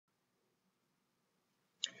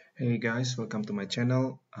Hey guys, welcome to my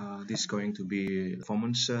channel. This is going to be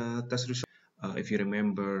performance test result. If you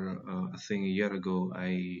remember, I think a year ago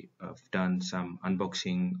I have done some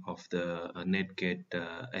unboxing of the Netgate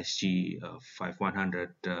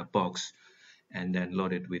SG-5100 box and then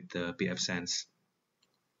loaded with the pfSense.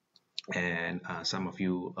 And some of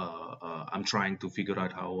you, I'm trying to figure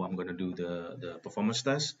out how I'm going to do the performance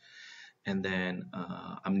test. And then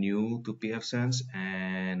I'm new to pfSense,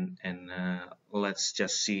 and let's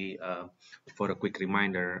just see for a quick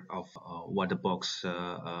reminder of what the box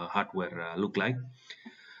hardware look like.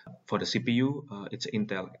 For the CPU, it's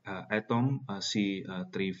Intel Atom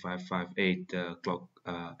C3558 clock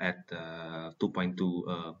at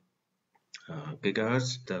 2.2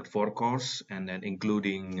 gigahertz, the 4 cores, and then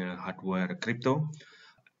including hardware crypto.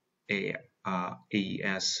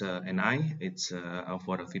 AES NI, it's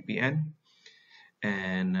for a VPN,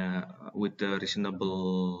 and with the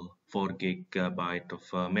reasonable 4 gigabyte of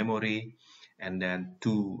memory, and then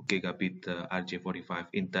 2 gigabit RJ45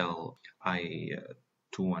 Intel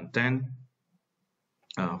i2110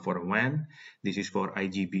 for a WAN. This is for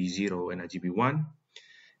IGB0 and IGB1,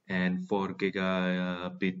 and 4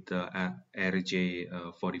 gigabit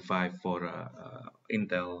RJ45 for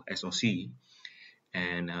Intel SoC,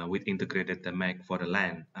 and with integrated MAC for the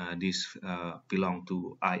LAN. This belong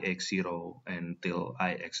to IX0 until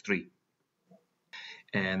IX3.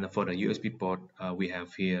 And for the USB port, we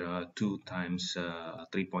have here 2 times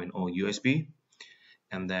 3.0 USB,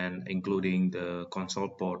 and then including the console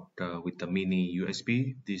port with the mini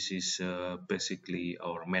USB. This is basically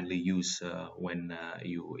or mainly used when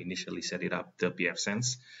you initially set it up, the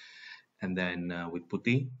pfSense, and then with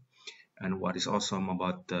putty. And what is awesome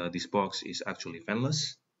about this box is actually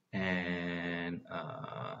fanless, and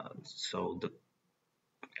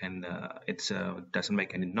it doesn't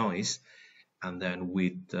make any noise. And then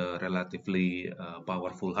with relatively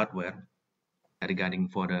powerful hardware. Regarding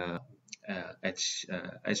for the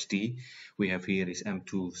HD, we have here is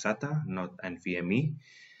M2 SATA, not NVMe,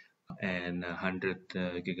 and 100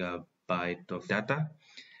 gigabyte of data,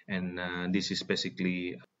 and this is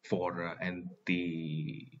basically for NT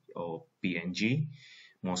or PNG,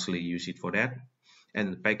 mostly use it for that.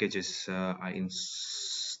 And the packages, I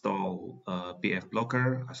install PF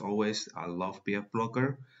Blocker. As always, I love PF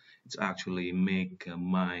Blocker. It's actually make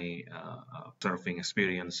my surfing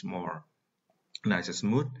experience more nice and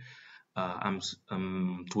smooth. I'm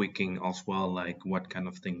tweaking as well, like what kind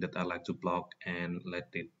of thing that I like to block and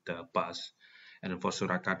let it pass. And for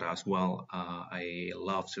Surakata as well, I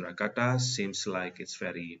love Surakata. Seems like it's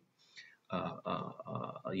very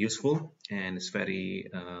useful, and it's very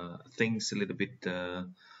things a little bit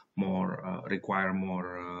more require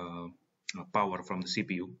more power from the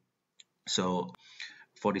CPU. So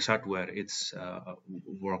for this hardware, it's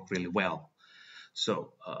worked really well.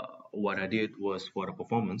 So what I did was, for the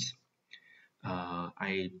performance,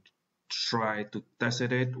 I tried to test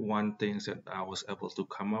it. One thing that I was able to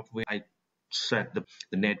come up with, I set the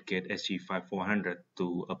Netgate SG-5400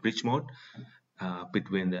 to a bridge mode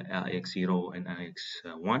between the IX0 and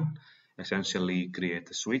IX1, essentially create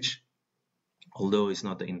a switch. Although it's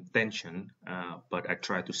not the intention, but I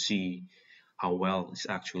try to see how well it's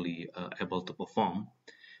actually able to perform.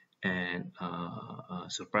 And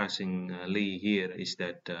surprisingly here is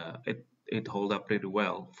that it hold up pretty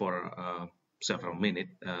well for several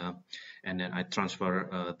minutes, and then I transfer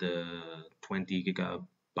the 20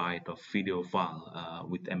 gigabyte of video file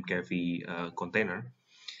with MKV container,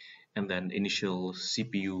 and then initial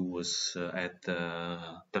CPU was at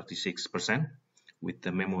 36% with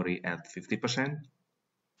the memory at 50%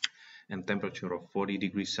 and temperature of 40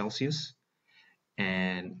 degrees Celsius,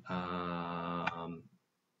 and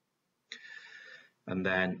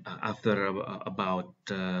then after about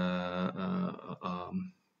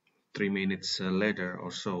 3 minutes later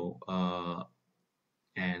or so,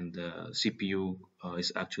 and the CPU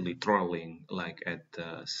is actually throttling like at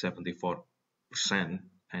 74%,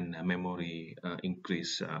 and memory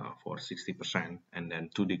increase for 60%, and then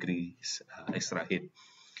 2 degrees extra heat.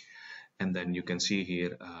 And then you can see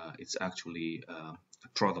here it's actually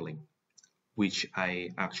throttling, which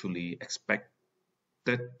I actually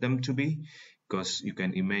expected them to be, because you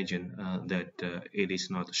can imagine that it is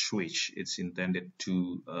not a switch. It's intended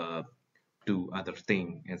to do other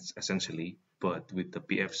thing essentially, but with the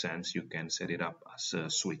pfSense you can set it up as a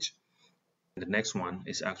switch. The next one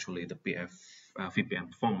is actually the VPN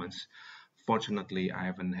performance. Fortunately, I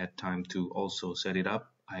haven't had time to also set it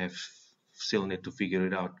up. I have still need to figure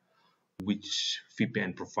it out which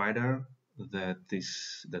VPN provider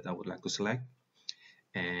that I would like to select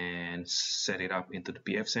and set it up into the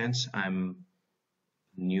pfSense. I'm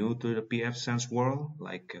new to the pfSense world.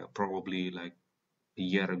 Like probably like a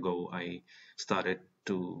year ago, I started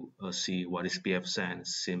to see what is pfSense.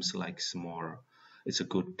 Seems like it's a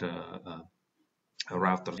good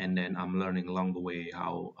router, and then I'm learning along the way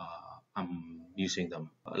how I'm using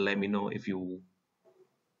them. Let me know if you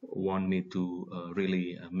want me to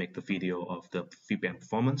really make the video of the VPN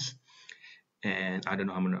performance, and I don't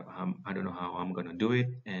know how I'm gonna do it.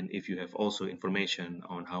 And if you have also information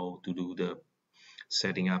on how to do the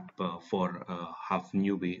setting up for half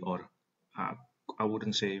newbie, or uh, I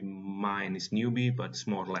wouldn't say mine is newbie, but it's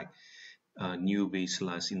more like newbie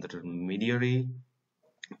slash intermediary.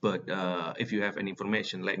 But if you have any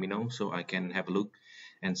information, let me know so I can have a look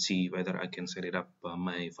and see whether I can set it up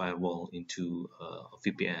my firewall into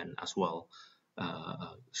VPN as well,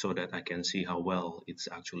 so that I can see how well it's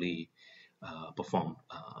actually performed,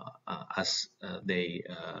 as they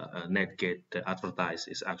Netgate advertise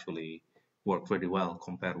is actually work very well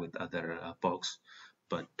compared with other box.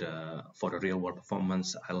 But for the real world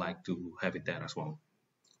performance, I like to have it there as well.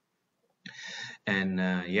 And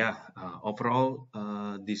yeah, overall,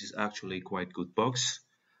 this is actually quite good box.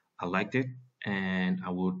 I liked it, and I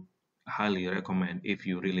would highly recommend if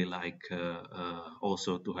you really like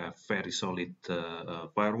also to have very solid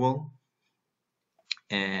firewall.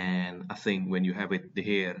 And I think when you have it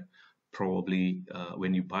here, probably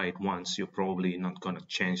when you buy it once, you're probably not gonna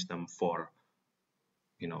change them for,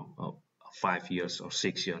 you know, 5 years or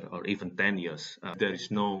 6 years or even 10 years. There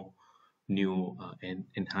is no new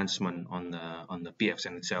enhancement on the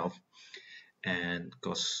pfSense itself, and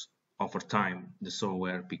because over time the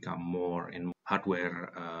software become more and more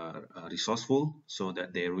hardware resourceful, so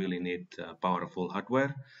that they really need powerful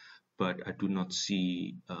hardware. But I do not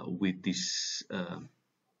see with this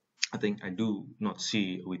I think I do not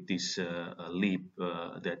see with this leap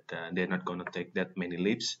that they're not going to take that many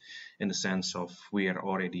leaps, in the sense of we are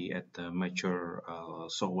already at mature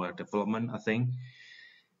software development, I think.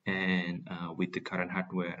 And with the current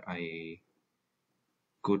hardware, I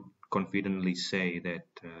could confidently say that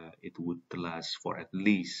it would last for at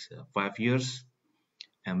least 5 years,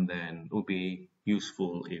 and then it would be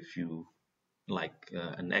useful if you like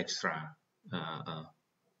an extra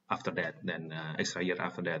after that, then extra year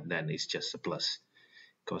after that, then it's just a plus,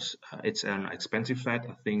 because it's an expensive site.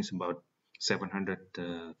 I think it's about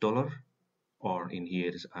 $700, or in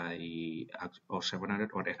here or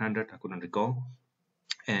 700 or 800, I couldn't recall.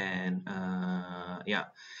 And yeah,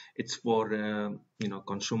 it's for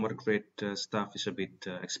consumer grade stuff is a bit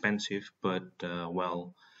expensive, but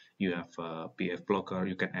well, you have pf blocker,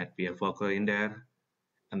 you can add pf blocker in there,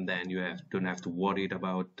 and then you don't have to worry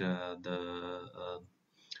about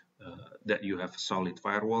that you have a solid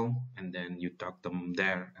firewall, and then you tuck them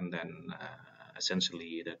there, and then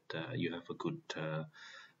essentially that you have a good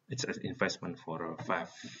it's an investment for 5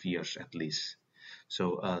 years at least.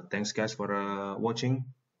 So thanks guys for watching,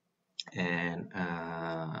 and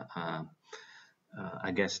I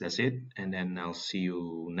guess that's it, and then I'll see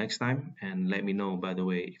you next time. And let me know, by the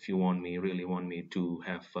way, if you really want me to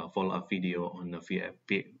have a follow-up video on the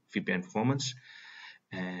VPN performance,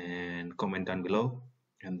 and comment down below.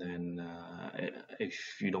 And then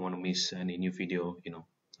if you don't want to miss any new video,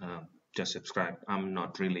 just subscribe. I'm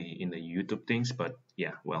not really in the YouTube things, but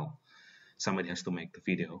yeah, well, somebody has to make the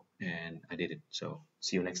video, and I did it. So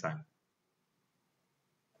see you next time.